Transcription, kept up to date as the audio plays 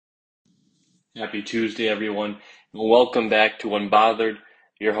Happy Tuesday, everyone. Welcome back to Unbothered.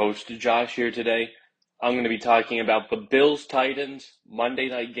 Your host, Josh, here today. I'm going to be talking about the Bills Titans Monday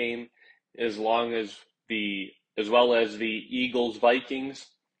night game, as long as as well as the Eagles Vikings.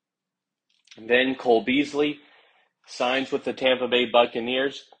 Then Cole Beasley signs with the Tampa Bay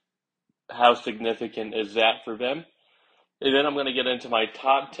Buccaneers. How significant is that for them? And then I'm going to get into my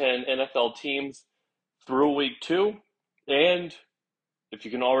top 10 NFL teams through week 2. And if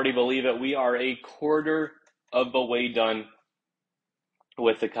you can already believe it, we are a quarter of the way done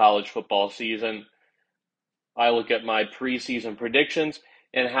with the college football season. I look at my preseason predictions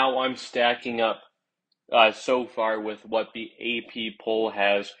and how I'm stacking up so far with what the AP poll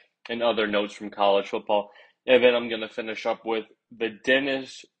has and other notes from college football. And then I'm going to finish up with the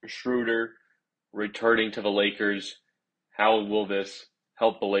Dennis Schroeder returning to the Lakers. How will this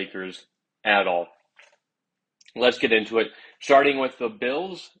help the Lakers at all? Let's get into it. Starting with the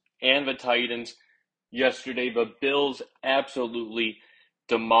Bills and the Titans. Yesterday, the Bills absolutely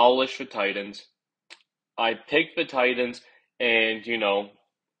demolished the Titans. I picked the Titans, and,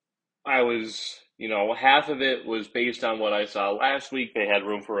 I was, half of it was based on what I saw last week. They had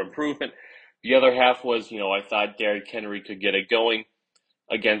room for improvement. The other half was, I thought Derrick Henry could get it going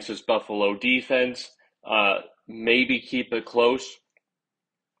against this Buffalo defense, maybe keep it close.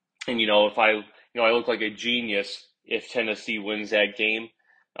 And, if I look like a genius if Tennessee wins that game,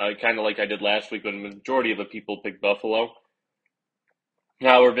 kind of like I did last week when the majority of the people picked Buffalo.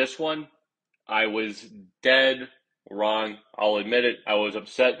 However, this one, I was dead wrong. I'll admit it. I was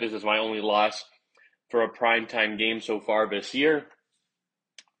upset. This is my only loss for a primetime game so far this year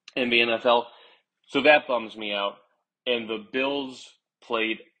in the NFL. So that bums me out. And the Bills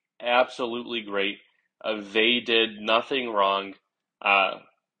played absolutely great. They did nothing wrong.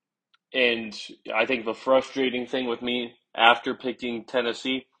 And I think the frustrating thing with me after picking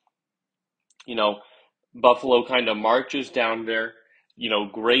Tennessee, you know, Buffalo kind of marches down there,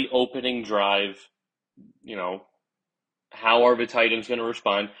 great opening drive, you know, how are the Titans going to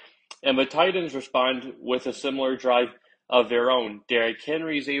respond? And the Titans respond with a similar drive of their own. Derrick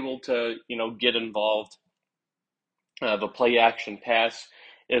Henry is able to, get involved. The play action pass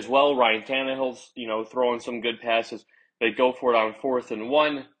as well. Ryan Tannehill's, throwing some good passes. They go for it on 4th and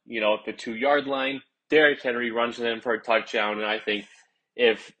 1, at the 2-yard line. Derrick Henry runs it in for a touchdown. And I think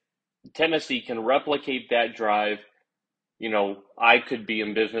if Tennessee can replicate that drive, I could be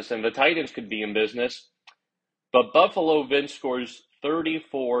in business and the Titans could be in business. But Buffalo then scores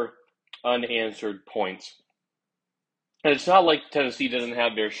 34 unanswered points. And it's not like Tennessee didn't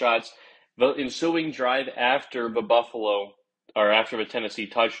have their shots. The ensuing drive after after the Tennessee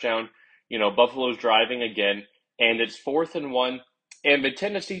touchdown, Buffalo's driving again, and it's 4th and 1, and the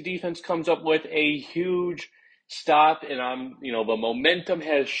Tennessee defense comes up with a huge stop, and the momentum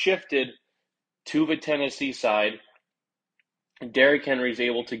has shifted to the Tennessee side. Derrick Henry's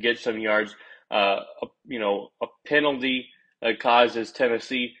able to get some yards. A penalty causes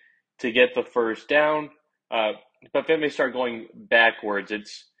Tennessee to get the first down. But then they start going backwards.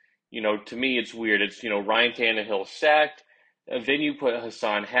 It's, to me, it's weird. It's, Ryan Tannehill sacked. Then you put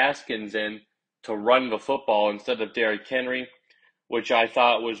Hassan Haskins in to run the football instead of Derrick Henry, which I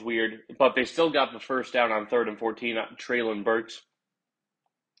thought was weird. But they still got the first down on 3rd and 14. Treylon Burks,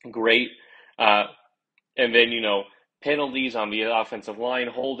 great. And then, penalties on the offensive line,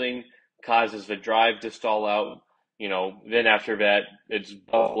 holding causes the drive to stall out. Then after that, it's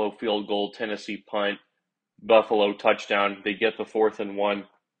Buffalo field goal, Tennessee punt, Buffalo touchdown. They get the 4th and 1,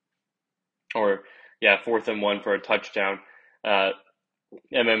 4th and 1 for a touchdown. And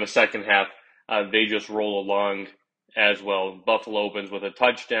then the second half, they just roll along as well. Buffalo opens with a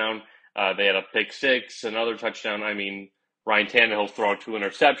touchdown. They had a pick six, another touchdown. I mean, Ryan Tannehill's throwing 2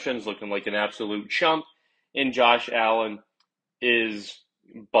 interceptions, looking like an absolute chump. And Josh Allen is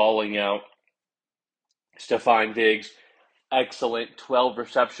balling out. Stefon Diggs, excellent. 12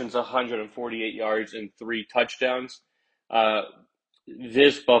 receptions, 148 yards, and 3 touchdowns.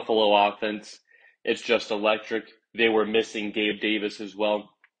 This Buffalo offense, it's just electric. They were missing Gabe Davis as well.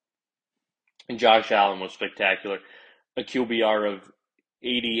 And Josh Allen was spectacular. A QBR of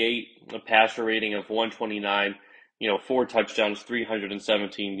 88, a passer rating of 129, 4 touchdowns,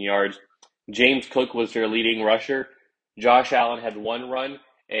 317 yards. James Cook was their leading rusher. Josh Allen had 1 run,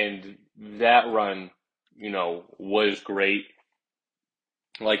 and that run, was great.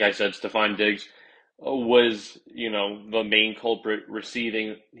 Like I said, Stefon Diggs was, the main culprit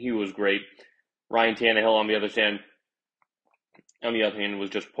receiving. He was great. Ryan Tannehill, on the other hand, was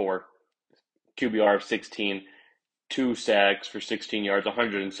just poor. QBR of 16, 2 sacks for 16 yards,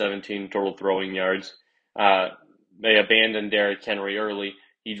 117 total throwing yards. They abandoned Derrick Henry early.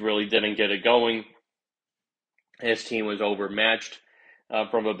 He really didn't get it going. His team was overmatched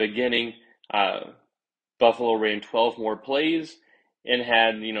from the beginning. Buffalo ran 12 more plays and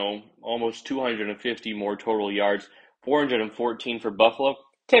had, almost 250 more total yards, 414 for Buffalo.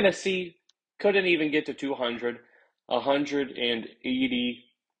 Tennessee couldn't even get to 200,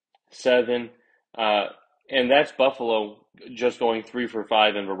 187. Uh, and that's Buffalo just going 3 for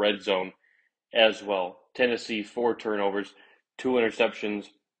 5 in the red zone as well. Tennessee, 4 turnovers, 2 interceptions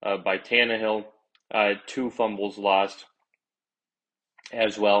by Tannehill, 2 fumbles lost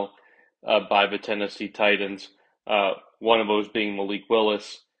as well by the Tennessee Titans. One of those being Malik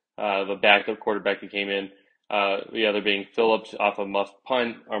Willis, the backup quarterback that came in. The other being Phillips off a muffed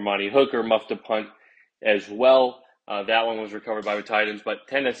punt. Armani Hooker muffed a punt as well. That one was recovered by the Titans, but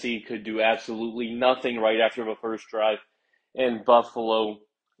Tennessee could do absolutely nothing right after the first drive. And Buffalo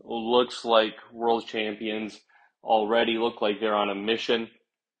looks like world champions already, look like they're on a mission.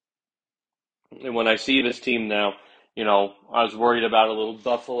 And when I see this team now, I was worried about a little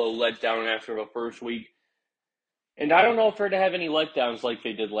Buffalo letdown after the first week. And I don't know if they're to have any letdowns like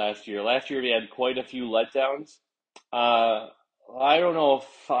they did last year. Last year they had quite a few letdowns. I don't know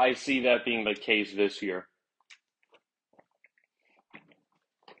if I see that being the case this year.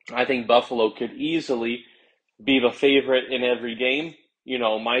 I think Buffalo could easily be the favorite in every game.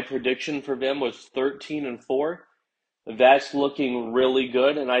 My prediction for them was 13-4. That's looking really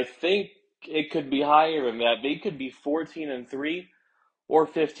good, and I think it could be higher than that. They could be 14-3 or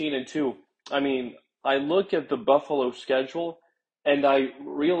 15-2. I mean, I look at the Buffalo schedule, and I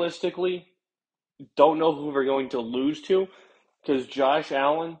realistically don't know who they're going to lose to, because Josh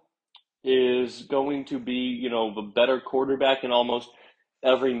Allen is going to be, the better quarterback in almost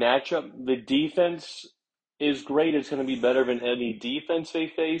every matchup. The defense is great. It's going to be better than any defense they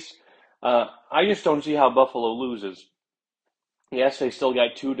face. I just don't see how Buffalo loses. Yes, they still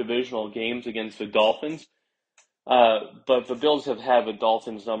got 2 divisional games against the Dolphins, but the Bills have had the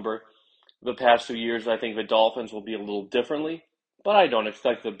Dolphins number the past 2 years. I think the Dolphins will be a little differently, but I don't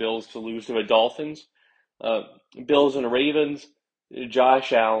expect the Bills to lose to the Dolphins. Uh, Bills and Ravens,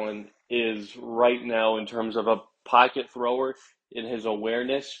 Josh Allen is right now, in terms of a pocket thrower, in his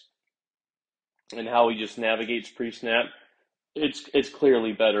awareness and how he just navigates pre-snap, it's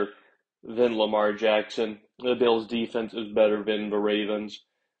clearly better than Lamar Jackson. The Bills' defense is better than the Ravens.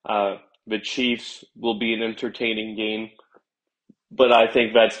 The Chiefs will be an entertaining game, but I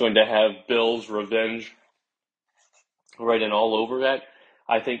think that's going to have Bills' revenge written all over that.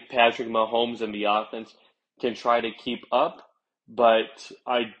 I think Patrick Mahomes and the offense can try to keep up, but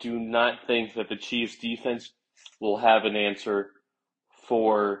I do not think that the Chiefs' defense will have an answer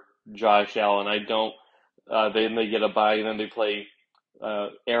for Josh Allen. I don't. They may get a bye, and then they play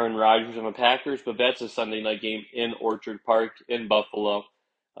Aaron Rodgers and the Packers, but that's a Sunday night game in Orchard Park in Buffalo.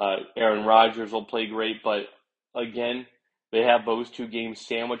 Aaron Rodgers will play great, but again, they have those 2 games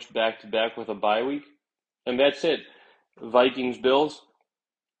sandwiched back to back with a bye week, and that's it. Vikings, Bills,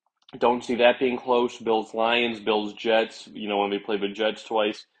 don't see that being close. Bills, Lions, Bills, Jets, when they play the Jets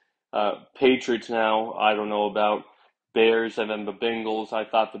twice. Patriots now, I don't know about. Bears, and then the Bengals. I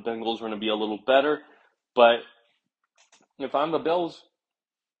thought the Bengals were going to be a little better, but if I'm the Bills,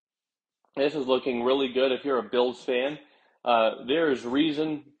 this is looking really good. If you're a Bills fan, there is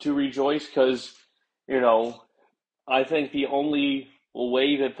reason to rejoice because, I think the only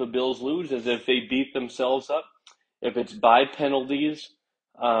way that the Bills lose is if they beat themselves up. If it's by penalties,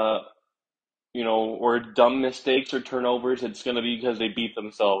 or dumb mistakes or turnovers, it's going to be because they beat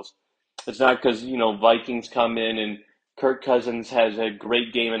themselves. It's not because, Vikings come in and Kirk Cousins has a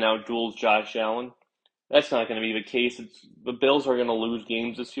great game and outduels Josh Allen. That's not going to be the case. The Bills are going to lose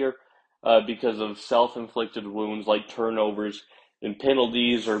games this year because of self-inflicted wounds like turnovers and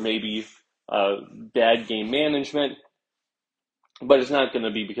penalties, or maybe bad game management. But it's not going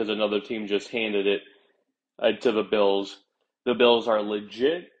to be because another team just handed it to the Bills. The Bills are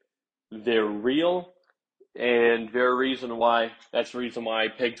legit. They're real. And that's the reason why I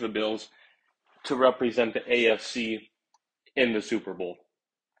picked the Bills to represent the AFC in the Super Bowl.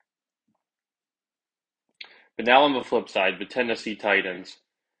 But now on the flip side, the Tennessee Titans,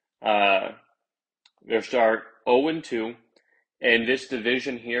 they start 0-2, and this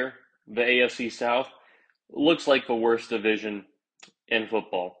division here, the AFC South, looks like the worst division in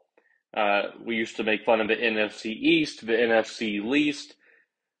football. We used to make fun of the NFC East, the NFC least,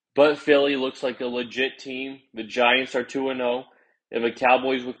 but Philly looks like a legit team. The Giants are 2-0. If the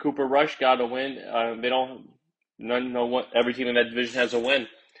Cowboys with Cooper Rush got a win, none know what every team in that division has a win.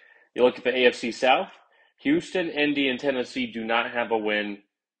 You look at the AFC South, Houston, Indy, and Tennessee do not have a win,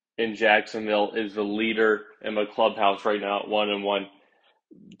 and Jacksonville is the leader in the clubhouse right now at 1-1.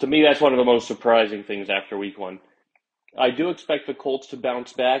 To me, that's one of the most surprising things after week one. I do expect the Colts to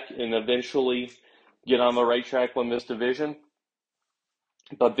bounce back and eventually get on the right track on this division,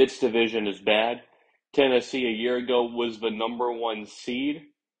 but this division is bad. Tennessee a year ago was the number one seed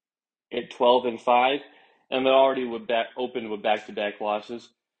at 12-5, and they already opened with back-to-back losses.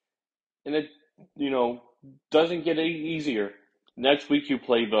 And it, you know, doesn't get any easier. Next week you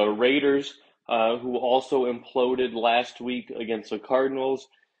play the Raiders, who also imploded last week against the Cardinals.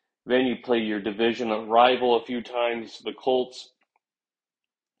 Then you play your division rival a few times, the Colts,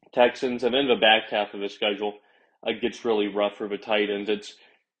 Texans, and then the back half of the schedule gets really rough for the Titans. It's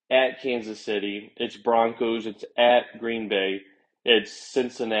at Kansas City, it's Broncos, it's at Green Bay, it's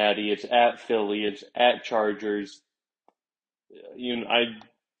Cincinnati, it's at Philly, it's at Chargers. I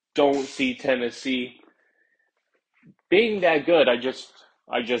don't see Tennessee being that good. I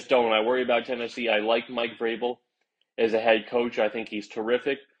just don't. I worry about Tennessee. I like Mike Vrabel as a head coach. I think he's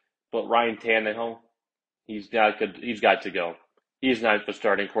terrific, but Ryan Tannehill, he's not good. He's got to go. He's not the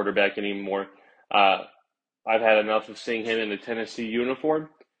starting quarterback anymore. Uh, I've had enough of seeing him in the Tennessee uniform.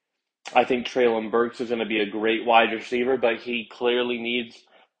 I think Traylon Burks is going to be a great wide receiver, but he clearly needs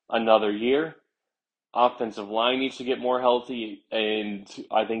another year. Offensive line needs to get more healthy, and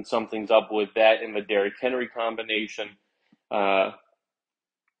I think something's up with that in the Derrick Henry combination uh,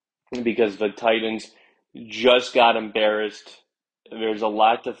 because the Titans just got embarrassed. There's a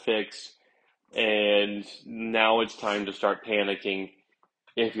lot to fix, and now it's time to start panicking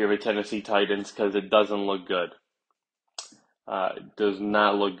if you're the Tennessee Titans because it doesn't look good. It does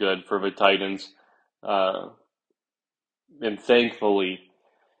not look good for the Titans. Uh, and thankfully,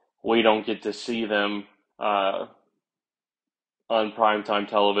 we don't get to see them on primetime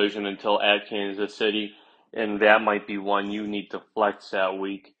television until at Kansas City, and that might be one you need to flex that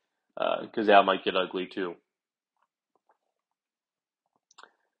week because that might get ugly too.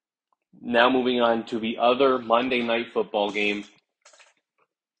 Now moving on to the other Monday Night Football game,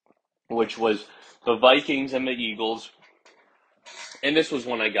 which was the Vikings and the Eagles, and this was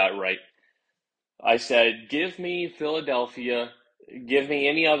one I got right. I said, give me Philadelphia, give me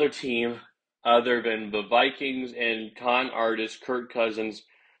any other team other than the Vikings and con artist Kirk Cousins,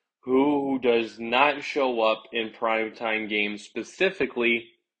 who does not show up in primetime games, specifically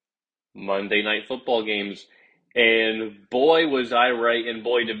Monday Night Football games. And boy, was I right, and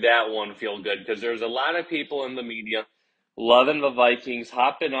boy, did that one feel good, because there's a lot of people in the media loving the Vikings,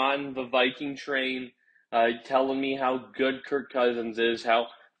 hopping on the Viking train, telling me how good Kirk Cousins is, how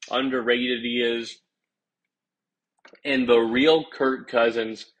underrated he is. And the real Kirk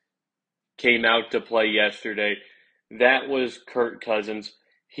Cousins came out to play yesterday. That was Kirk Cousins.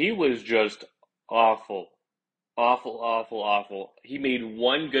 He was just awful. Awful, awful, awful. He made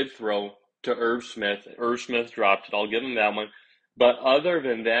one good throw to Irv Smith. Irv Smith dropped it. I'll give him that one. But other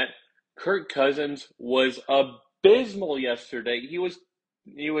than that, Kirk Cousins was abysmal yesterday. He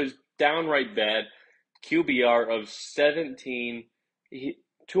was downright bad. QBR of 17,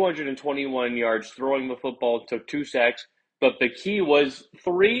 221 yards throwing the football, took 2 sacks. But the key was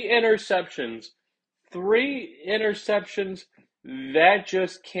 3 interceptions. 3 interceptions. That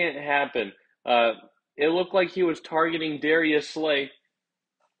just can't happen. It looked like he was targeting Darius Slay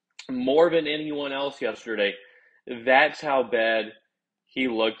more than anyone else yesterday. That's how bad he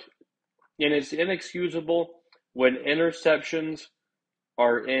looked. And it's inexcusable when interceptions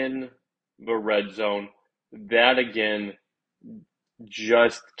are in the red zone. That again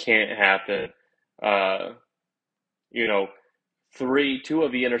just can't happen. Uh, you know, two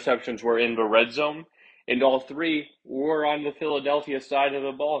of the interceptions were in the red zone, and all three were on the Philadelphia side of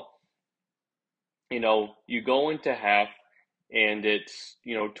the ball. You go into half and it's,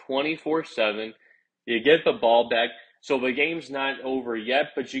 24-7. You get the ball back. So the game's not over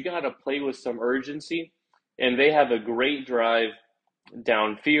yet, but you got to play with some urgency. And they have a great drive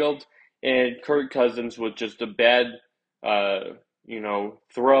downfield. And Kirk Cousins with just a bad,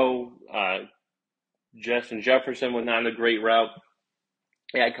 throw. Justin Jefferson was not a great route.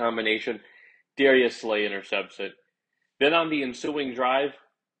 That combination. Darius Slay intercepts it. Then on the ensuing drive,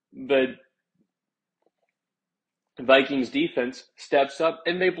 the Vikings defense steps up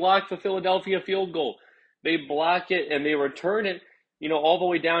and they block the Philadelphia field goal. They block it and they return it, all the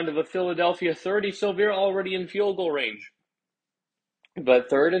way down to the Philadelphia 30, so they're already in field goal range. But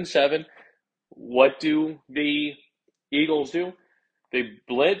 3rd and 7, what do the Eagles do? They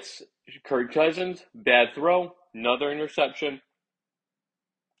blitz Kirk Cousins, bad throw, another interception.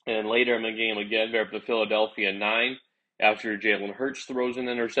 And later in the game, again, they're up to Philadelphia 9 after Jalen Hurts throws an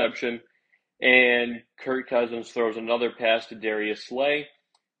interception. And Kirk Cousins throws another pass to Darius Slay.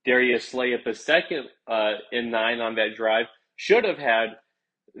 Darius Slay at the second and 9 on that drive should have had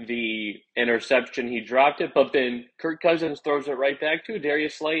the interception, he dropped it, but then Kirk Cousins throws it right back to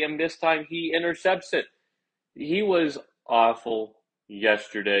Darius Slay, and this time he intercepts it. He was awful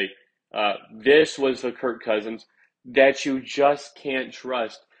yesterday. This was the Kirk Cousins that you just can't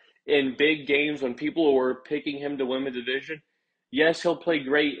trust. In big games, when people were picking him to win the division, yes, he'll play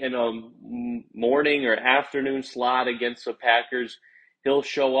great in a morning or afternoon slot against the Packers. He'll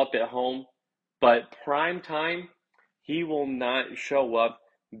show up at home, but prime time, he will not show up.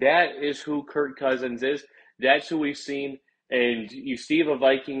 That is who Kirk Cousins is. That's who we've seen. And you see the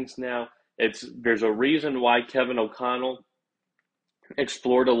Vikings now. There's a reason why Kevin O'Connell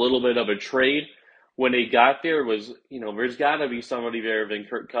explored a little bit of a trade when he got there. Was there's got to be somebody there than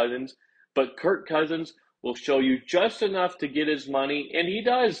Kirk Cousins, but Kirk Cousins will show you just enough to get his money, and he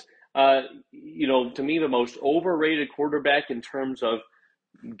does. To me, the most overrated quarterback in terms of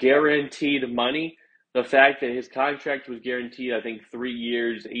guaranteed money. The fact that his contract was guaranteed, I think 3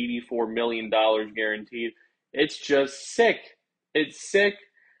 years, $84 million guaranteed. It's just sick. It's sick.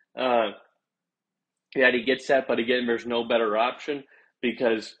 Uh, yeah, he gets that, but again, there's no better option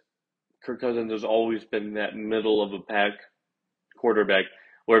because Kirk Cousins has always been that middle of a pack quarterback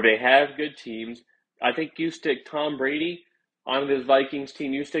where they have good teams. I think you stick Tom Brady on this Vikings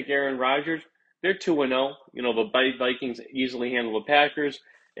team, you stick Aaron Rodgers, they're 2-0. The Vikings easily handle the Packers,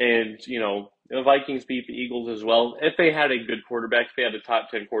 and the Vikings beat the Eagles as well. If they had a good quarterback, if they had a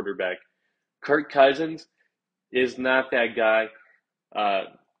top 10 quarterback, Kirk Cousins is not that guy. Uh,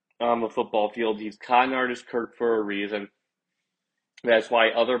 on the football field. He's cotton artist Kirk for a reason. That's why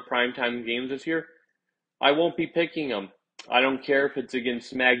other primetime games this year, I won't be picking him. I don't care if it's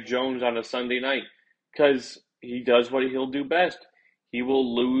against Mac Jones on a Sunday night because he does what he'll do best. He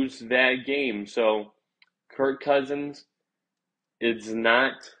will lose that game. So Kirk Cousins is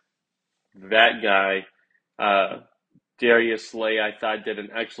not that guy. Darius Slay, I thought, did an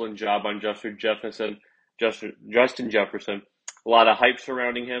excellent job on Justin Jefferson. Justin Jefferson. A lot of hype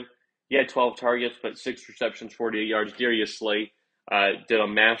surrounding him. He had 12 targets, but 6 receptions, 48 yards. Darius Slay did a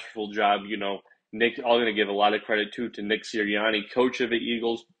masterful job. Nick, I'm going to give a lot of credit to Nick Sirianni, coach of the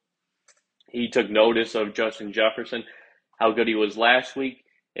Eagles. He took notice of Justin Jefferson, how good he was last week,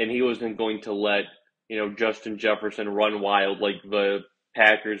 and he wasn't going to let Justin Jefferson run wild like the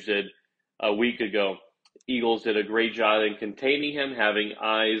Packers did a week ago. Eagles did a great job in containing him, having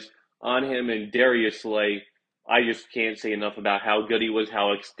eyes on him, and Darius Slay. I just can't say enough about how good he was,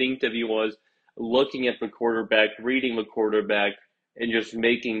 how instinctive he was, looking at the quarterback, reading the quarterback, and just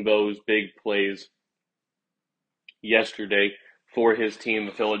making those big plays yesterday for his team,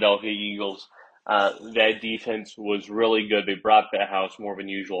 the Philadelphia Eagles. That defense was really good. They brought that house more than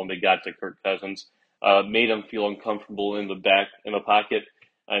usual, and they got to Kirk Cousins, made him feel uncomfortable in the pocket,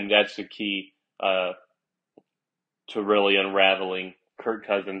 and that's the key to really unraveling Kirk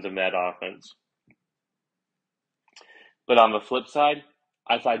Cousins in that offense. But on the flip side,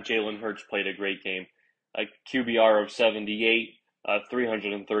 I thought Jalen Hurts played a great game. A QBR of 78,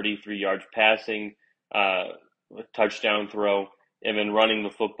 333 yards passing, touchdown throw, and then running the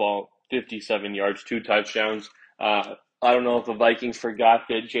football 57 yards, 2 touchdowns. I don't know if the Vikings forgot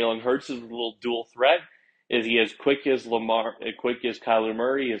that Jalen Hurts is a little dual threat. Is he as quick as Kyler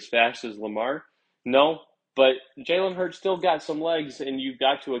Murray, as fast as Lamar? No, but Jalen Hurts still got some legs, and you've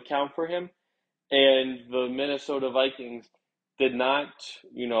got to account for him. And the Minnesota Vikings did not,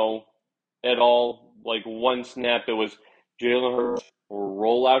 at all, like one snap, it was Jalen Hurts will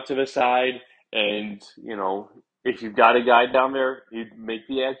roll out to the side, and, if you've got a guy down there, he'd make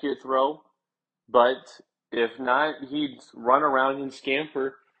the accurate throw. But if not, he'd run around and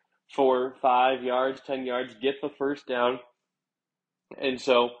scamper for 5 yards, 10 yards, get the first down. And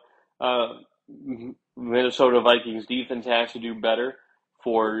so, Minnesota Vikings defense has to do better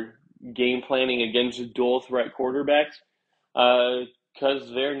for game planning against dual threat quarterbacks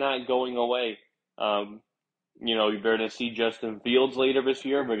because they're not going away. You're going to see Justin Fields later this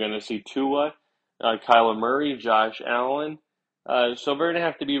year. We're going to see Tua, Kyler Murray, Josh Allen. So we're going to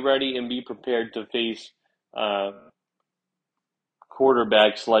have to be ready and be prepared to face quarterbacks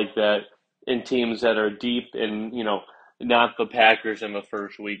like that in teams that are deep and, not the Packers in the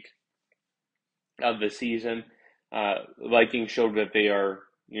first week of the season. Vikings showed that they are,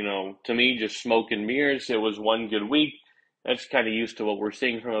 to me, just smoke and mirrors. It was one good week. That's kind of used to what we're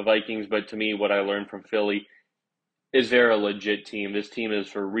seeing from the Vikings, but to me, what I learned from Philly is they're a legit team. This team is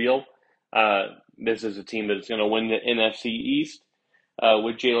for real. This is a team that's going to win the NFC East.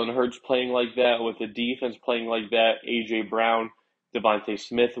 With Jalen Hurts playing like that, with the defense playing like that, A.J. Brown, Devontae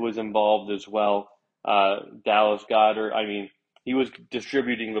Smith was involved as well. Dallas Goedert. I mean, he was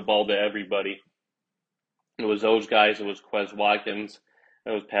distributing the ball to everybody. It was those guys. It was Quez Watkins.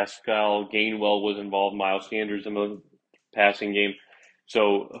 That was Pascal Gainwell was involved, Miles Sanders in the passing game.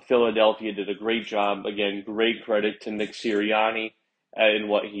 So Philadelphia did a great job. Again, great credit to Nick Sirianni and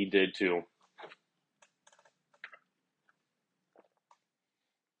what he did too.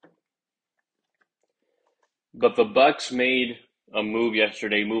 But the Bucks made a move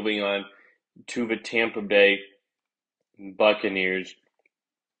yesterday, moving on to the Tampa Bay Buccaneers.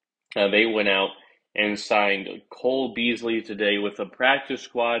 They went out and signed Cole Beasley today with a practice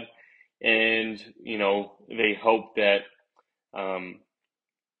squad, and they hope that um,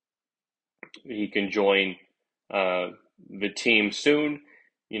 he can join uh, the team soon.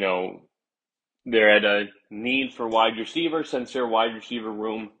 You know, they're at a need for wide receiver since their wide receiver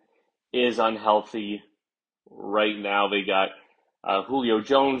room is unhealthy right now. They got Julio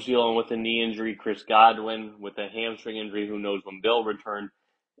Jones dealing with a knee injury, Chris Godwin with a hamstring injury. Who knows when they'll return?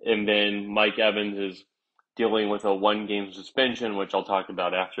 And then Mike Evans is dealing with a one-game suspension, which I'll talk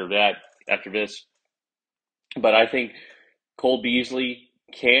about after this. But I think Cole Beasley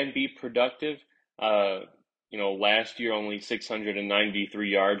can be productive. Uh, last year only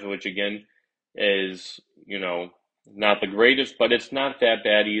 693 yards, which again is, not the greatest, but it's not that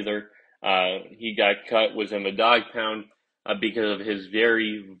bad either. He got cut, was in the dog pound because of his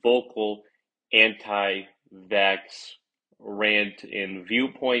very vocal anti-vax rant and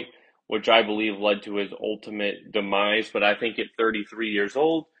viewpoint, which I believe led to his ultimate demise. But I think at 33 years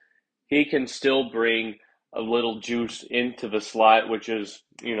old, he can still bring a little juice into the slot, which is,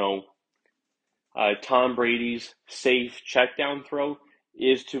 Tom Brady's safe check down throw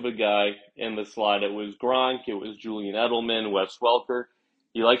is to the guy in the slot. It was Gronk, it was Julian Edelman, Wes Welker.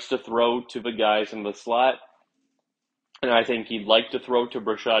 He likes to throw to the guys in the slot, and I think he'd like to throw to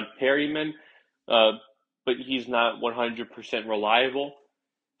Brashad Perryman, uh, but he's not 100% reliable.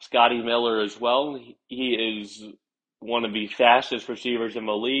 Scotty Miller as well. He is one of the fastest receivers in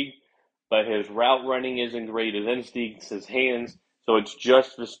the league, but his route running isn't great. His instincts, his hands, so it's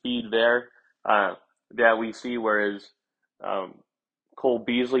just the speed there that we see. Whereas um, Cole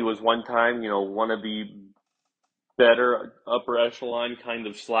Beasley was one time, one of the better upper echelon kind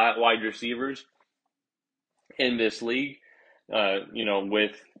of slot wide receivers in this league.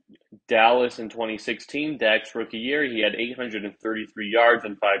 With Dallas in 2016, Dak's rookie year, he had 833 yards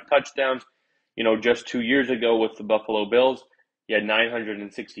and 5 touchdowns. Just 2 years ago with the Buffalo Bills, he had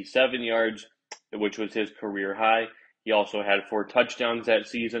 967 yards, which was his career high. He also had 4 touchdowns that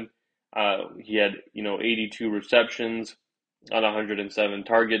season. He had, 82 receptions on 107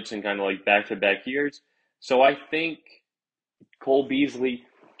 targets in kind of like back-to-back years. So I think Cole Beasley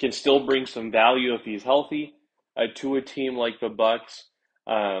can still bring some value if he's healthy to a team like the Bucks.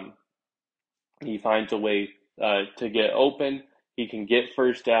 Um, he finds a way to get open. He can get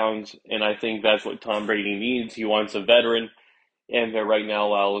first downs, and I think that's what Tom Brady needs. He wants a veteran, and there right now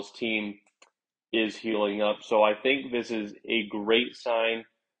while his team is healing up. So I think this is a great sign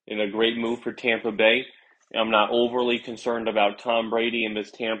and a great move for Tampa Bay. I'm not overly concerned about Tom Brady and this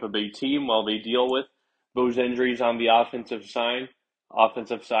Tampa Bay team while they deal with those injuries on the offensive side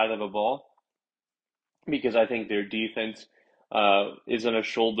of the ball, because I think their defense is going to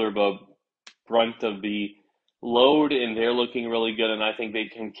shoulder the brunt of the load, and they're looking really good. And I think they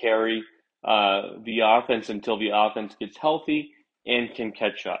can carry the offense until the offense gets healthy and can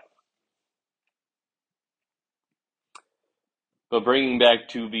catch up. But bringing back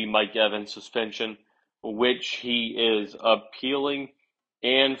to the Mike Evans suspension, which he is appealing,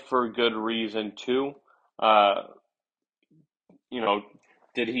 and for good reason too. Uh, you know,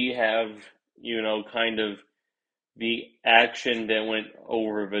 did he have, kind of the action that went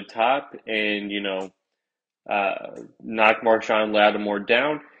over the top and, knock Marshawn Lattimore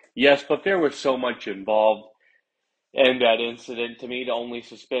down? Yes, but there was so much involved in that incident. To me, to only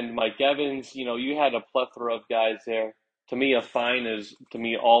suspend Mike Evans, you had a plethora of guys there. To me, a fine is, to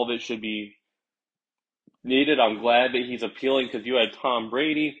me, all that should be needed. I'm glad that he's appealing because you had Tom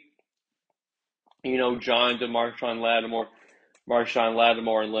Brady, John to Marshawn Lattimore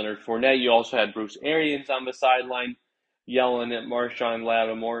and Leonard Fournette. You also had Bruce Arians on the sideline yelling at Marshawn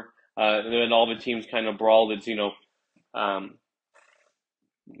Lattimore. And then all the teams kind of brawled. It's, um,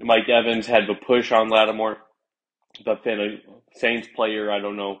 Mike Evans had the push on Lattimore, but then a Saints player, I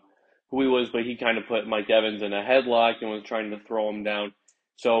don't know who he was, but he kind of put Mike Evans in a headlock and was trying to throw him down.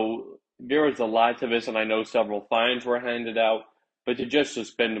 So there was a lot to this, and I know several fines were handed out, but to just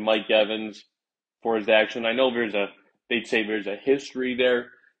suspend Mike Evans for his action, I know they'd say there's a history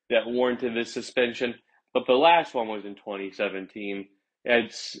there that warranted this suspension, but the last one was in 2017.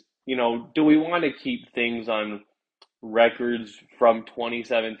 It's, do we want to keep things on records from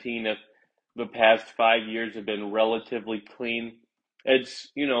 2017 if the past 5 years have been relatively clean? It's,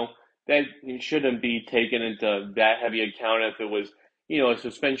 that shouldn't be taken into that heavy account if it was, a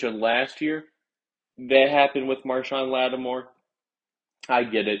suspension last year that happened with Marshawn Lattimore. I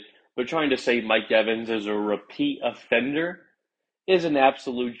get it. But trying to say Mike Evans is a repeat offender is an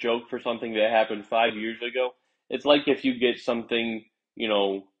absolute joke for something that happened 5 years ago. It's like if you get something,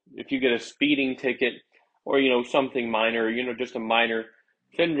 if you get a speeding ticket or, something minor, just a minor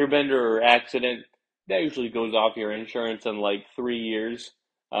fender bender or accident, that usually goes off your insurance in like 3 years.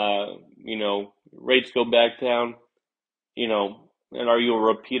 Rates go back down, and are you a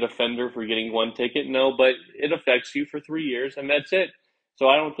repeat offender for getting one ticket? No, but it affects you for 3 years and that's it. So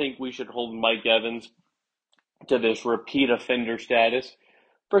I don't think we should hold Mike Evans to this repeat offender status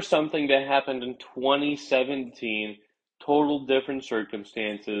for something that happened in 2017, total different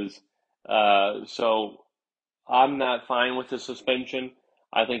circumstances. So I'm not fine with the suspension.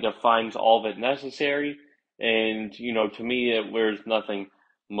 I think a fine's all of it necessary. And, to me, there's nothing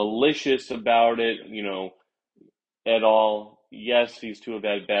malicious about it, at all. Yes, these two have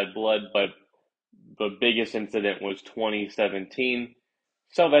had bad blood, but the biggest incident was 2017.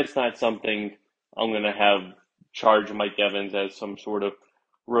 So that's not something I'm going to have charge Mike Evans as some sort of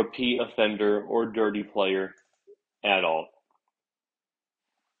repeat offender or dirty player at all.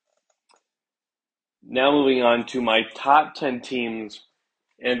 Now moving on to my top 10 teams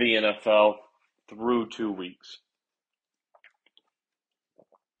in the NFL through 2 weeks.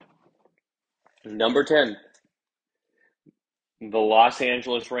 Number 10, the Los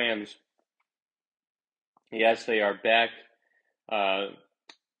Angeles Rams. Yes, they are back uh,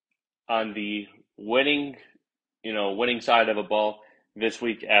 on the winning side of a ball this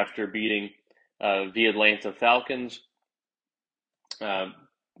week after beating the Atlanta Falcons. Uh,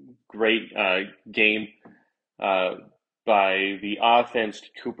 Great game by the offense.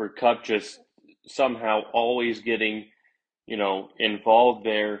 Cooper Kupp just somehow always getting, involved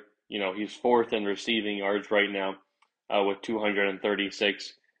there. He's fourth in receiving yards right now with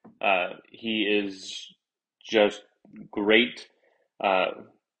 236. He is just great uh,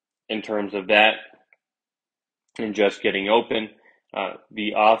 in terms of that and just getting open.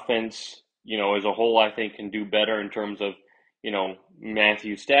 The offense, as a whole, I think can do better in terms of,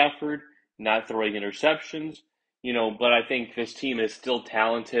 Matthew Stafford not throwing interceptions, but I think this team is still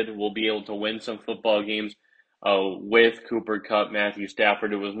talented. We'll be able to win some football games with Cooper Kupp, Matthew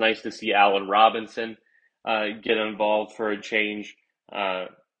Stafford. It was nice to see Allen Robinson get involved for a change.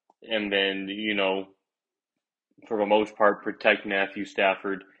 And then, for the most part, protect Matthew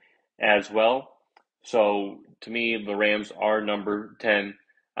Stafford as well. So to me, the Rams are number 10.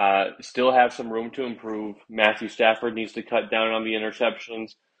 Still have some room to improve. Matthew Stafford needs to cut down on the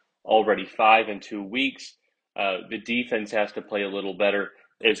interceptions, already 5 in 2 weeks. The defense has to play a little better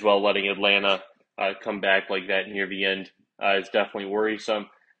as well. Letting Atlanta come back like that near the end is definitely worrisome.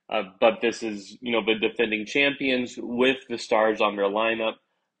 But this is, the defending champions with the stars on their lineup.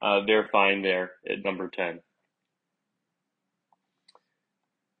 They're fine there at number 10.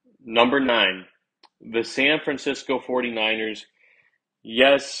 Number 9, the San Francisco 49ers.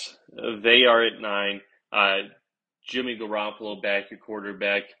 Yes, they are at 9. Jimmy Garoppolo back at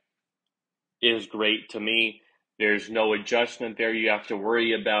quarterback is great to me. There's no adjustment there you have to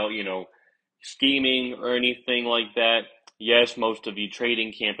worry about, scheming or anything like that. Yes, most of the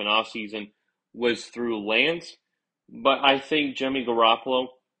trading camp and offseason was through Lance, but I think Jimmy Garoppolo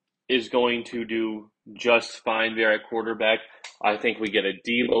is going to do just fine there at quarterback. I think we get a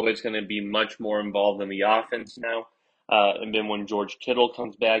Debo that's going to be much more involved in the offense now. And then when George Kittle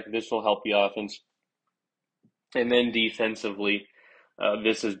comes back, this will help the offense. And then defensively,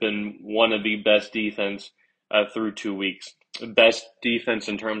 this has been one of the best defense through 2 weeks. Best defense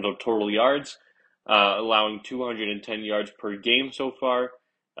in terms of total yards, allowing 210 yards per game so far.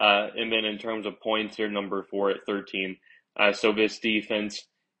 And then in terms of points, they're number 4 at 13. So this defense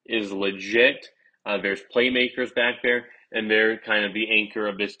is legit. There's playmakers back there, and they're kind of the anchor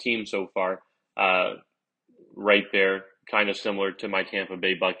of this team so far. Right there, kind of similar to my Tampa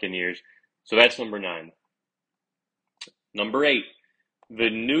Bay Buccaneers. So that's number 9. Number 8, the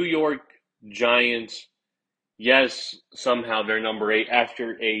New York Giants. Yes, somehow they're number 8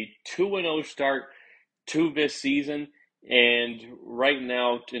 after a 2-0 start to this season. And right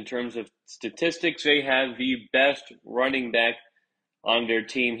now, in terms of statistics, they have the best running back on their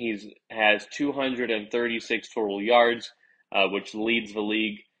team. He has 236 total yards, which leads the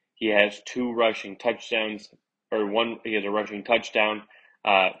league. He has 2 rushing touchdowns, or one. He has a rushing touchdown.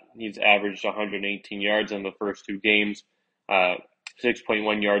 He's averaged 118 yards in the first 2 games,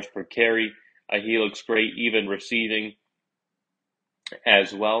 6.1 yards per carry. He looks great, even receiving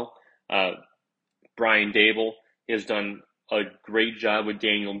as well. Brian Dable has done a great job with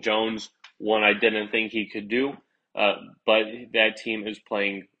Daniel Jones, one I didn't think he could do, but that team is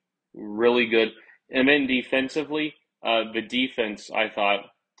playing really good. And then defensively, the defense I thought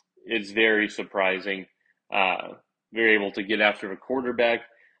is very surprising. Uh, very able to get after the quarterback,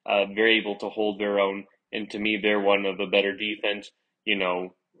 very able to hold their own, and to me, they're one of the better defense.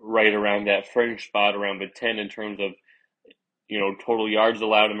 Right around that fringe spot, around the 10 in terms of total yards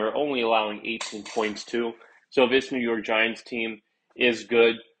allowed, and they're only allowing 18 points too. So this New York Giants team is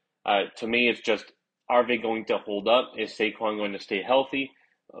good. To me, it's just, are they going to hold up? Is Saquon going to stay healthy?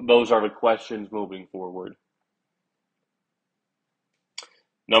 Those are the questions moving forward.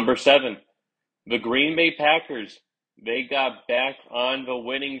 Number 7, the Green Bay Packers. They got back on the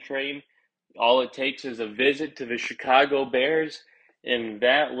winning train. All it takes is a visit to the Chicago Bears, and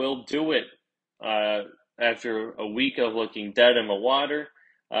that will do it. After a week of looking dead in the water,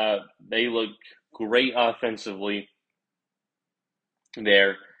 they look great offensively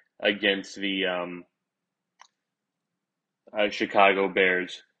there against the Chicago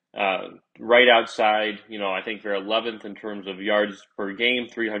Bears. Right outside, I think they're 11th in terms of yards per game,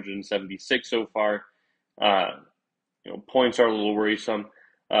 376 so far. Points are a little worrisome,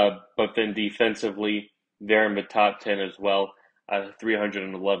 but then defensively, they're in the top 10 as well.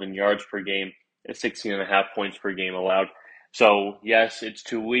 311 yards per game, 16.5 points per game allowed. So, yes, it's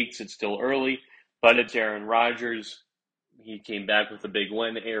 2 weeks. It's still early, but it's Aaron Rodgers. He came back with a big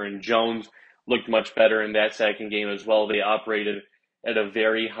win. Aaron Jones looked much better in that second game as well. They operated at a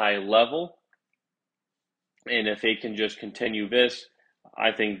very high level. And if they can just continue this,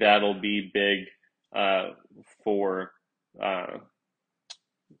 I think that'll be big for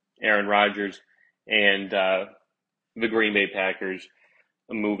Aaron Rodgers and the Green Bay Packers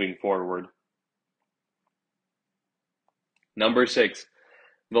moving forward. Number 6,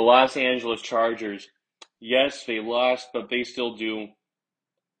 the Los Angeles Chargers. Yes, they lost, but they still do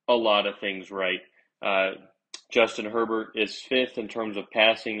a lot of things right. Justin Herbert is 5th in terms of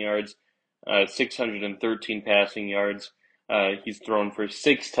passing yards, 613 passing yards. He's thrown for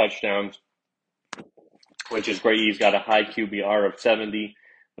 6 touchdowns, which is great. He's got a high QBR of 70,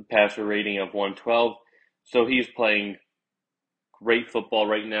 a passer rating of 112. So he's playing great football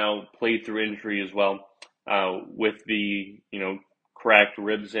right now, played through injury as well, with the, cracked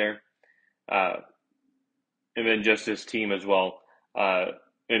ribs there. And then just his team as well,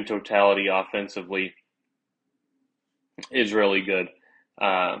 in totality offensively, is really good. They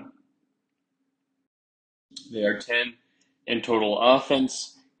are 10 in total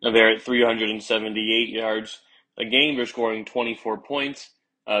offense. They're at 378 yards a game. They're scoring 24 points.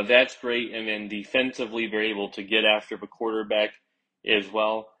 That's great. And then defensively, they're able to get after the quarterback as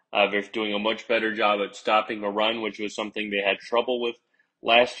well. They're doing a much better job at stopping the run, which was something they had trouble with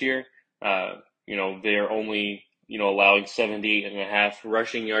last year. They're only, allowing 78.5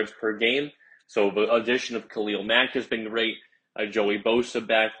 rushing yards per game. So the addition of Khalil Mack has been great. Joey Bosa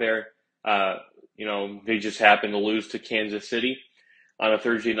back there. They just happened to lose to Kansas City on a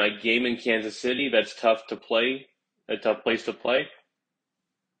Thursday night game in Kansas City. That's tough to play, a tough place to play.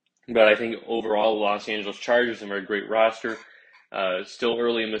 But I think overall, the Los Angeles Chargers are a great roster. Still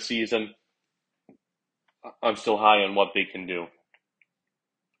early in the season. I'm still high on what they can do.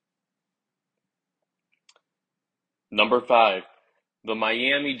 Number 5, the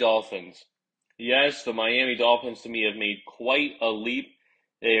Miami Dolphins. Yes, the Miami Dolphins to me have made quite a leap.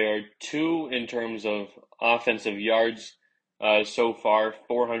 They are 2 in terms of offensive yards so far,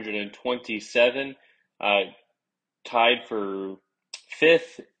 427, tied for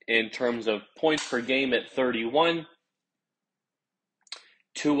 5th in terms of points per game at 31.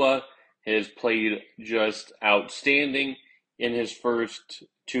 Tua has played just outstanding in his first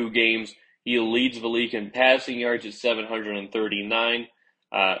 2 games. He leads the league in passing yards at 739,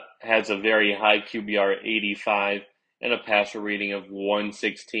 has a very high QBR at 85, and a passer rating of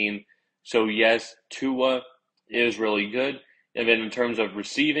 116. So yes, Tua is really good. And then in terms of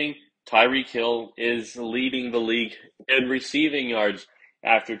receiving, Tyreek Hill is leading the league in receiving yards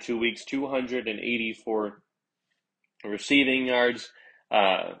after 2 weeks, 284 receiving yards,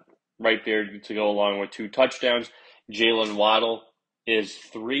 right there to go along with 2 touchdowns. Jalen Waddle is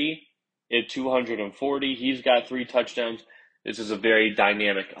 3 at 240. He's got 3 touchdowns. This is a very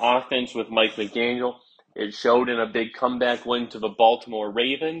dynamic offense with Mike McDaniel. It showed in a big comeback win to the Baltimore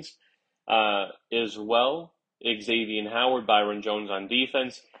Ravens as well. Xavier Howard, Byron Jones on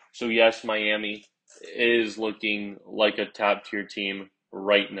defense. So yes, Miami is looking like a top-tier team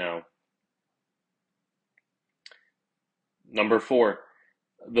right now. Number 4,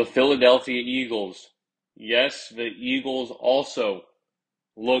 the Philadelphia Eagles. Yes, the Eagles also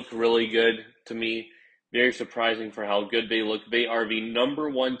look really good to me. Very surprising for how good they look. They are the number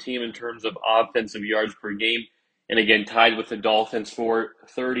one team in terms of offensive yards per game, and again, tied with the Dolphins for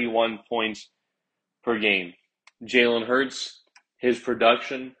 31 points per game. Jalen Hurts, his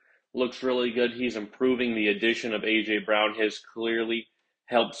production looks really good. He's improving. The addition of A.J. Brown has clearly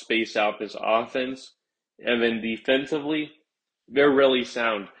helped space out this offense. And then defensively, they're really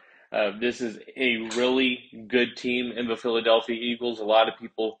sound. This is a really good team in the Philadelphia Eagles. A lot of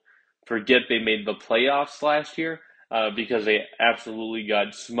people forget they made the playoffs last year because they absolutely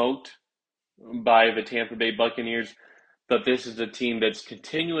got smoked by the Tampa Bay Buccaneers. But this is a team that's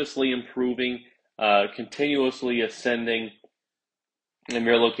continuously improving, continuously ascending, and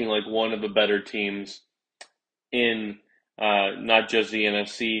they're looking like one of the better teams in not just the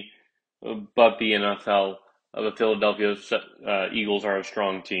NFC, but the NFL. The Philadelphia Eagles are a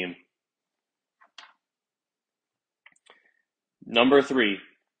strong team. Number 3,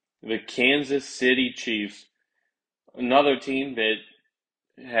 the Kansas City Chiefs, another team that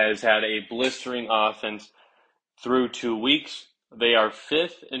has had a blistering offense through 2 weeks. They are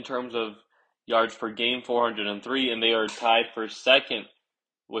 5th in terms of yards per game, 403, and they are tied for 2nd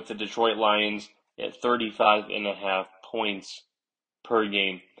with the Detroit Lions at 35.5 points per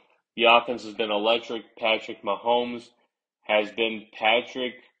game. The offense has been electric. Patrick Mahomes has been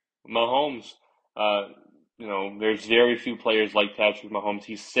Patrick Mahomes. There's very few players like Patrick Mahomes.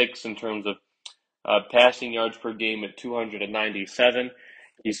 He's 6th in terms of passing yards per game at 297.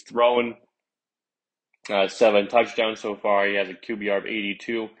 He's thrown 7 touchdowns so far. He has a QBR of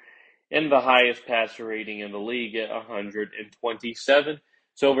 82 and the highest passer rating in the league at 127.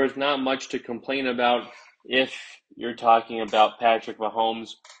 So there's not much to complain about if you're talking about Patrick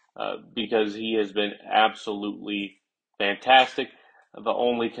Mahomes because he has been absolutely fantastic. The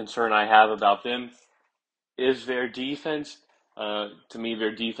only concern I have about them is their defense. To me,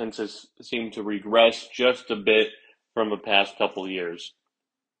 their defenses seem to regress just a bit from the past couple years.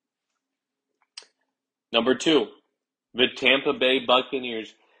 Number 2, the Tampa Bay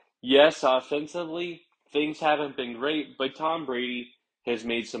Buccaneers. Yes, offensively, things haven't been great, but Tom Brady has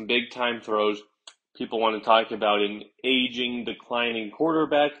made some big-time throws. People want to talk about an aging, declining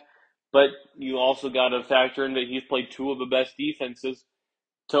quarterback, but you also got to factor in that he's played 2 of the best defenses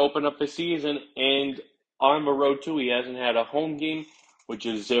to open up the season, and on the road too. He hasn't had a home game, which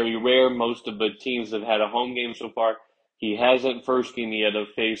is very rare. Most of the teams have had a home game so far. He hasn't. First game he had to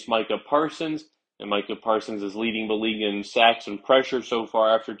face Micah Parsons, and Micah Parsons is leading the league in sacks and pressure so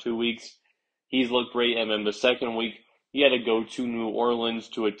far after 2 weeks. He's looked great, and then the second week he had to go to New Orleans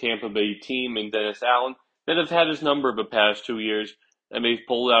to a Tampa Bay team in Dennis Allen that have had his number the past 2 years, and they've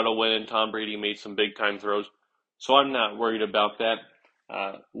pulled out a win, and Tom Brady made some big-time throws. So I'm not worried about that.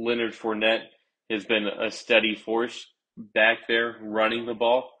 Leonard Fournette has been a steady force back there running the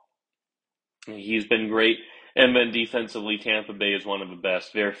ball. He's been great. And then defensively, Tampa Bay is one of the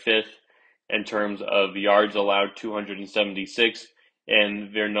best. They're 5th in terms of yards allowed, 276,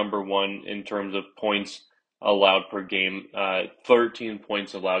 and they're number 1 in terms of points allowed per game, 13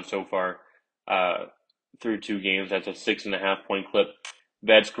 points allowed so far through 2 games. That's a 6.5 point clip.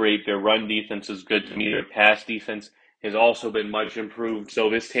 That's great. Their run defense is good to me. Their pass defense has also been much improved. So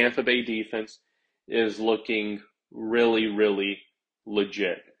this Tampa Bay defense is looking really, really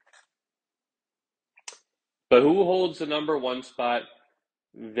legit. But who holds the number 1 spot?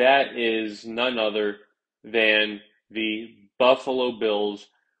 That is none other than the Buffalo Bills,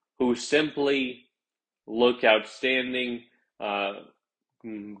 who simply look outstanding,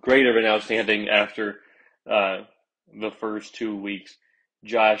 greater than outstanding after the first 2 weeks.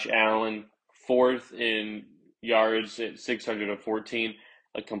 Josh Allen, 4th in yards at 614,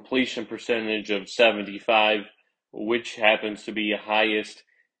 a completion percentage of 75, which happens to be highest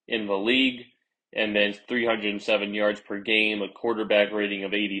in the league, and then 307 yards per game, a quarterback rating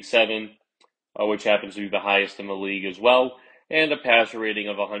of 87, which happens to be the highest in the league as well, and a passer rating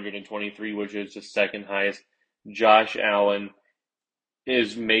of 123, which is the second highest. Josh Allen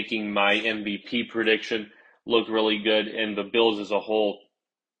is making my MVP prediction look really good, and the Bills as a whole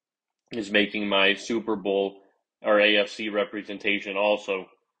is making my Super Bowl or AFC representation also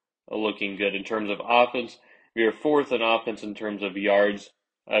looking good. In terms of offense, we are 4th in offense in terms of yards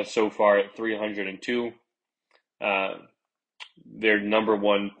so far at 302. They're number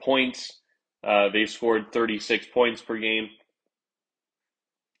 1 points. They scored 36 points per game.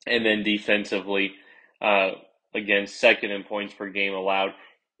 And then defensively, again, 2nd in points per game allowed,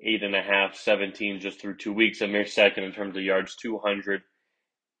 8.5, 17 just through 2 weeks. And they're 2nd in terms of yards,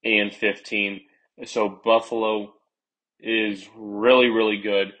 215. So Buffalo is really, really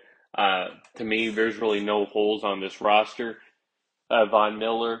good. To me, there's really no holes on this roster. Von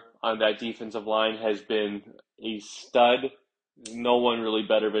Miller, on that defensive line has been a stud. No one really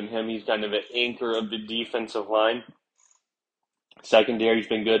better than him. He's kind of an anchor of the defensive line. Secondary's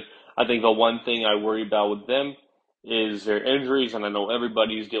been good. I think the one thing I worry about with them is their injuries, and I know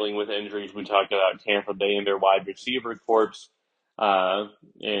everybody's dealing with injuries. We talked about Tampa Bay and their wide receiver corps, uh,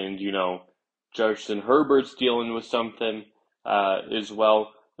 and Justin Herbert's dealing with something as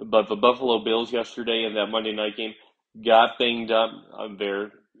well. But the Buffalo Bills yesterday in that Monday night game got banged up.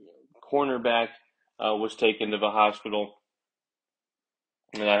 Their cornerback was taken to the hospital,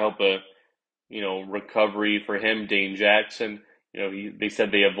 and I hope a recovery for him. Dane Jackson, they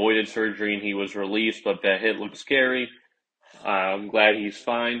said they avoided surgery and he was released, but that hit looked scary. I'm glad he's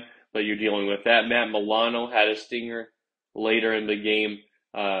fine, but you're dealing with that. Matt Milano had a stinger later in the game.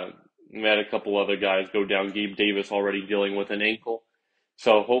 We had a couple other guys go down. Gabe Davis already dealing with an ankle.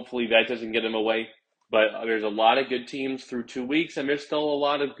 So hopefully that doesn't get him away. But there's a lot of good teams through 2 weeks, and there's still a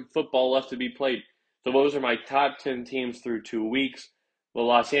lot of football left to be played. So those are my top 10 teams through 2 weeks. The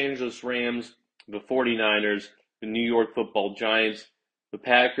Los Angeles Rams, the 49ers, the New York Football Giants, the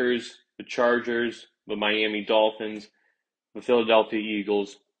Packers, the Chargers, the Miami Dolphins, the Philadelphia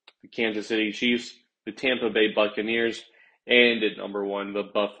Eagles, the Kansas City Chiefs, the Tampa Bay Buccaneers, and at number one, the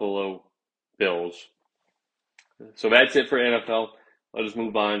Buffalo Bills. So that's it for NFL. Let us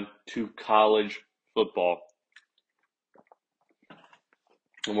move on to college football.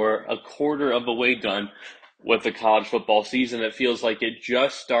 And we're a quarter of the way done with the college football season. It feels like it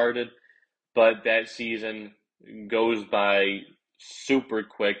just started, but that season goes by super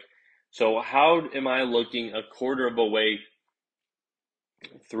quick. So how am I looking a quarter of a way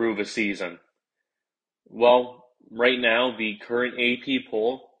through the season? Well, right now, the current AP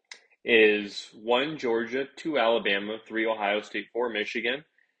poll is 1 Georgia, 2 Alabama, 3 Ohio State, 4 Michigan.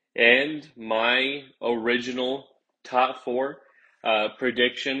 And my original top four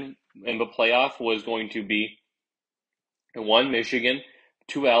prediction in the playoff was going to be 1 Michigan,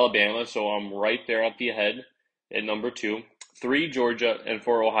 2 Alabama, so I'm right there at the head at number 2, 3 Georgia, and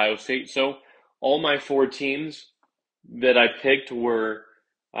 4 Ohio State. So all my 4 teams that I picked were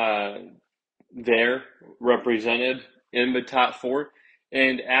there represented in the top 4.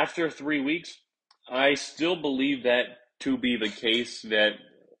 And after 3 weeks, I still believe that to be the case, that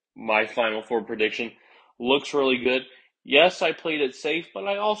my Final Four prediction looks really good. Yes, I played it safe, but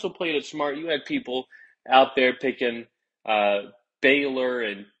I also played it smart. You had people out there picking Baylor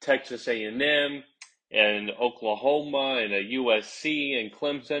and Texas A&M and Oklahoma and a USC and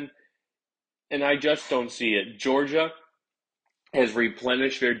Clemson, and I just don't see it. Georgia has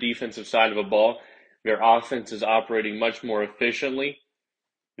replenished their defensive side of the ball. Their offense is operating much more efficiently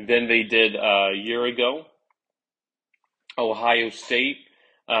than they did a year ago. Ohio State,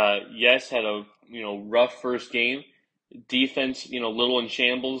 yes, had a rough first game. Defense, little in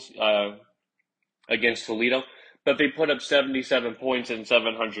shambles against Toledo, but they put up 77 points and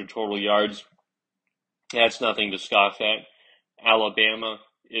 700 total yards. That's nothing to scoff at. Alabama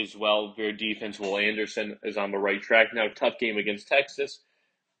as well. Their defense, Will Anderson, is on the right track now. Tough game against Texas,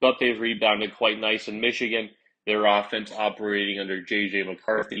 but they've rebounded quite nice in Michigan. Their offense operating under J.J.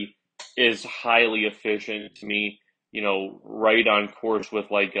 McCarthy is highly efficient to me, right on course with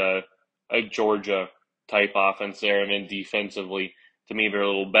like a Georgia type offense there. And then defensively, to me, they're a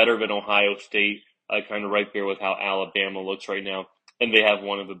little better than Ohio State, kind of right there with how Alabama looks right now. And they have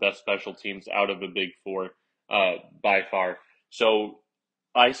one of the best special teams out of the Big Four by far. So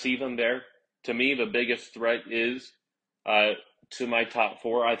I see them there. To me, the biggest threat is to my top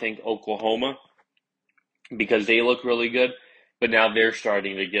 4, I think Oklahoma, because they look really good, but now they're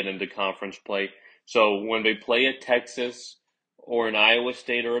starting to get into conference play. So when they play at Texas or an Iowa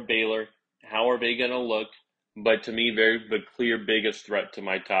State or a Baylor, how are they going to look? But to me, they're the clear biggest threat to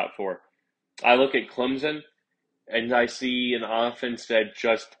my top 4. I look at Clemson, and I see an offense that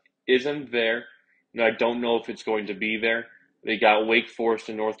just isn't there. And I don't know if it's going to be there. They got Wake Forest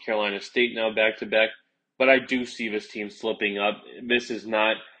and North Carolina State now back-to-back. But I do see this team slipping up. This is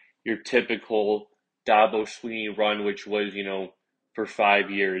not your typical Dabo Swinney run, which was, for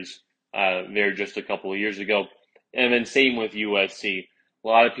 5 years there just a couple of years ago. And then same with USC. A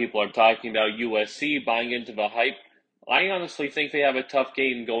lot of people are talking about USC buying into the hype. I honestly think they have a tough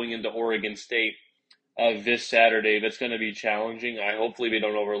game going into Oregon State this Saturday. That's going to be challenging. Hopefully they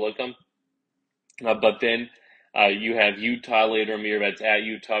don't overlook them. But then you have Utah later in the year. That's at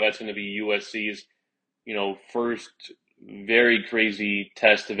Utah. That's going to be USC's, first very crazy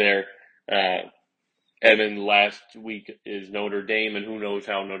test there. And then last week is Notre Dame, and who knows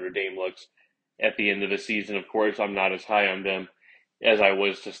how Notre Dame looks at the end of the season. Of course, I'm not as high on them as I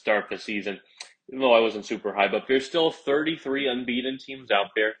was to start the season, even though I wasn't super high. But there's still 33 unbeaten teams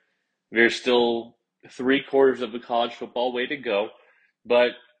out there. There's still three-quarters of the college football way to go,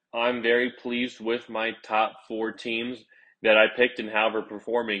 but I'm very pleased with my top four teams that I picked and how they're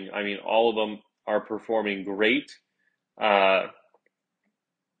performing. I mean, all of them are performing great, uh,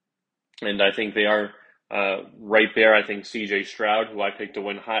 and I think they are right there. I think C.J. Stroud, who I picked to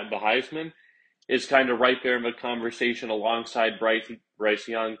win the Heisman, is kind of right there in the conversation alongside Bryce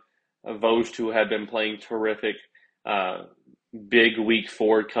Young. Those two have been playing terrific. Uh, Big week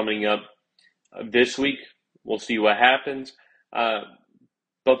 4 coming up this week. We'll see what happens. Uh,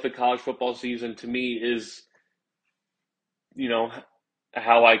 but the college football season to me is, you know,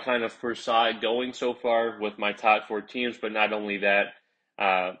 how I kind of foresaw it going so far with my top four teams. But not only that,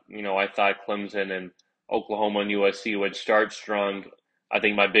 I thought Clemson and Oklahoma and USC would start strong. I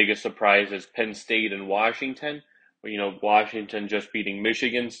think my biggest surprise is Penn State and Washington. Washington just beating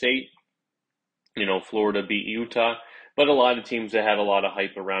Michigan State. Florida beat Utah. But a lot of teams that had a lot of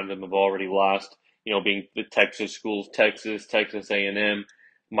hype around them have already lost. Being the Texas schools, Texas A&M,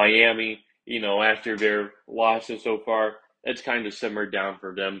 Miami. After their losses so far, it's kind of simmered down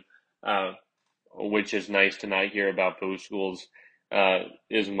for them, which is nice to not hear about those schools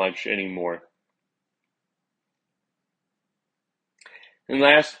as much anymore. And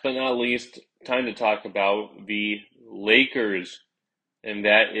last but not least, time to talk about the Lakers, and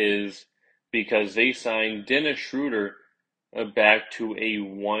that is because they signed Dennis Schroeder back to a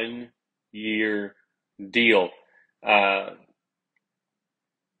 1-year deal.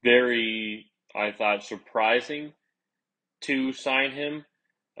 Very, I thought, surprising to sign him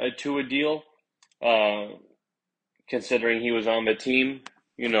to a deal, uh, considering he was on the team,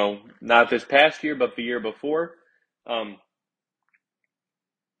 not this past year, but the year before, um,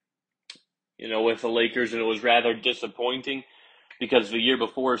 with the Lakers, and it was rather disappointing because the year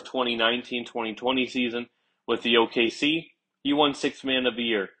before his 2019-2020 season with the OKC, he won Sixth Man of the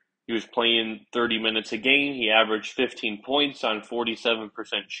Year. He was playing 30 minutes a game. He averaged 15 points on 47%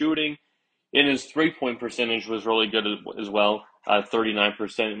 shooting. And his three-point percentage was really good as well,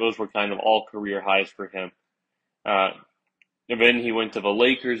 39%. Those were kind of all career highs for him. Uh, and then he went to the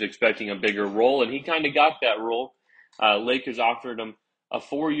Lakers expecting a bigger role, and he kind of got that role. Lakers offered him a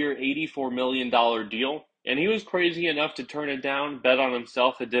 4-year, $84 million deal, and he was crazy enough to turn it down, bet on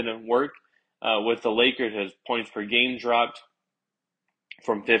himself. It didn't work. With the Lakers, his points per game dropped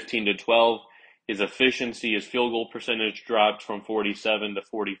from 15 to 12. His efficiency, his field goal percentage dropped from 47 to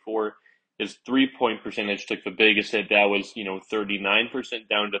 44. His three-point percentage took the biggest hit. That was, 39%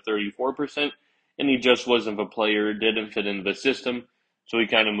 down to 34%. And he just wasn't a player, didn't fit into the system. So he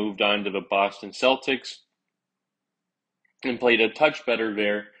kind of moved on to the Boston Celtics and played a touch better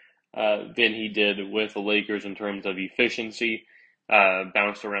there than he did with the Lakers in terms of efficiency.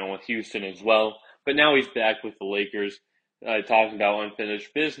 Bounced around with Houston as well. But now he's back with the Lakers, talking about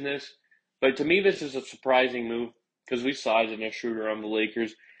unfinished business. But to me, this is a surprising move because we saw Dennis Schroeder on the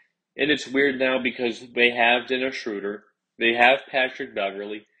Lakers. And it's weird now because they have Dennis Schroeder, they have Patrick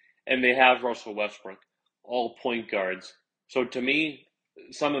Beverley, and they have Russell Westbrook, all point guards. So to me,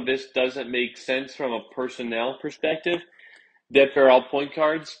 some of this doesn't make sense from a personnel perspective that they're all point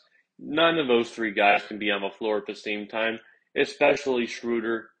guards. None of those three guys can be on the floor at the same time, especially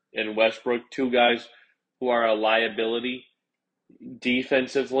Schroeder and Westbrook, two guys who are a liability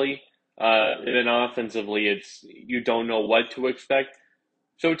defensively. And offensively, you don't know what to expect.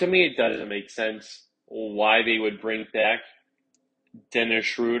 So to me, it doesn't make sense why they would bring back Dennis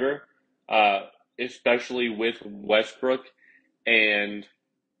Schroeder, uh, especially with Westbrook and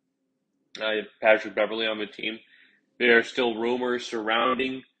Patrick Beverley on the team. There are still rumors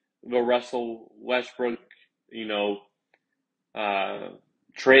surrounding the Russell Westbrook, you know, uh,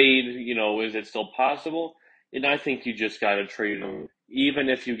 trade. Is it still possible? And I think you just got to trade him, even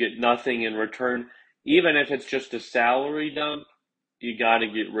if you get nothing in return, even if it's just a salary dump. You got to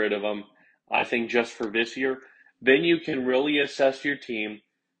get rid of them. I think just for this year, then you can really assess your team.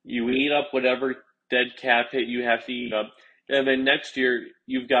 You eat up whatever dead cap hit you have to eat up, and then next year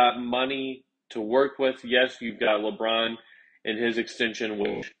you've got money to work with. Yes, you've got LeBron and his extension,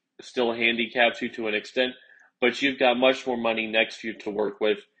 which still handicaps you to an extent, but you've got much more money next year to work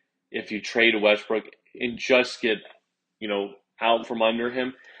with if you trade Westbrook and just get, out from under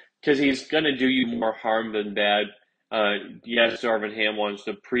him, because he's going to do you more harm than bad. Yes, Darvin Ham wants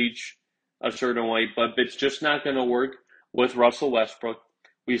to preach a certain way, but it's just not going to work with Russell Westbrook.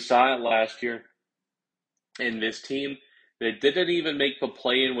 We saw it last year in this team. They didn't even make the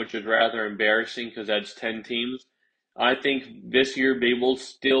play-in, which is rather embarrassing because that's 10 teams. I think this year they will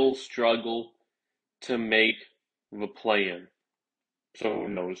still struggle to make the play-in. So who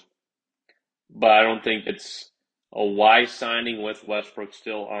knows? But I don't think it's a wise signing with Westbrook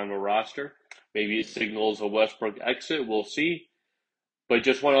still on the roster. Maybe it signals a Westbrook exit. We'll see. But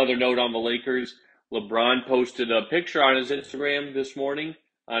just one other note on the Lakers. LeBron posted a picture on his Instagram this morning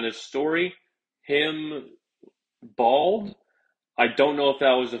on his story. Him bald. I don't know if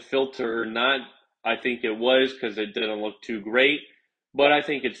that was a filter or not. I think it was because it didn't look too great. But I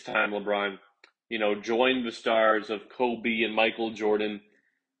think it's time, LeBron. Join the stars of Kobe and Michael Jordan.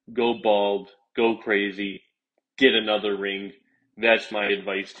 Go bald. Go crazy. Get another ring. That's my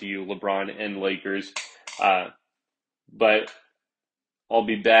advice to you, LeBron and Lakers. But I'll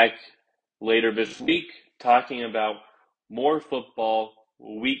be back later this week talking about more football,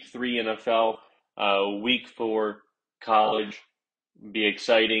 week 3 NFL, week 4 college. Be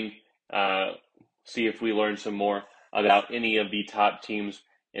exciting. See if we learn some more about any of the top teams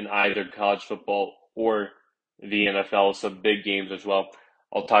in either college football or the NFL. Some big games as well.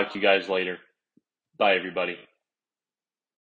 I'll talk to you guys later. Bye, everybody.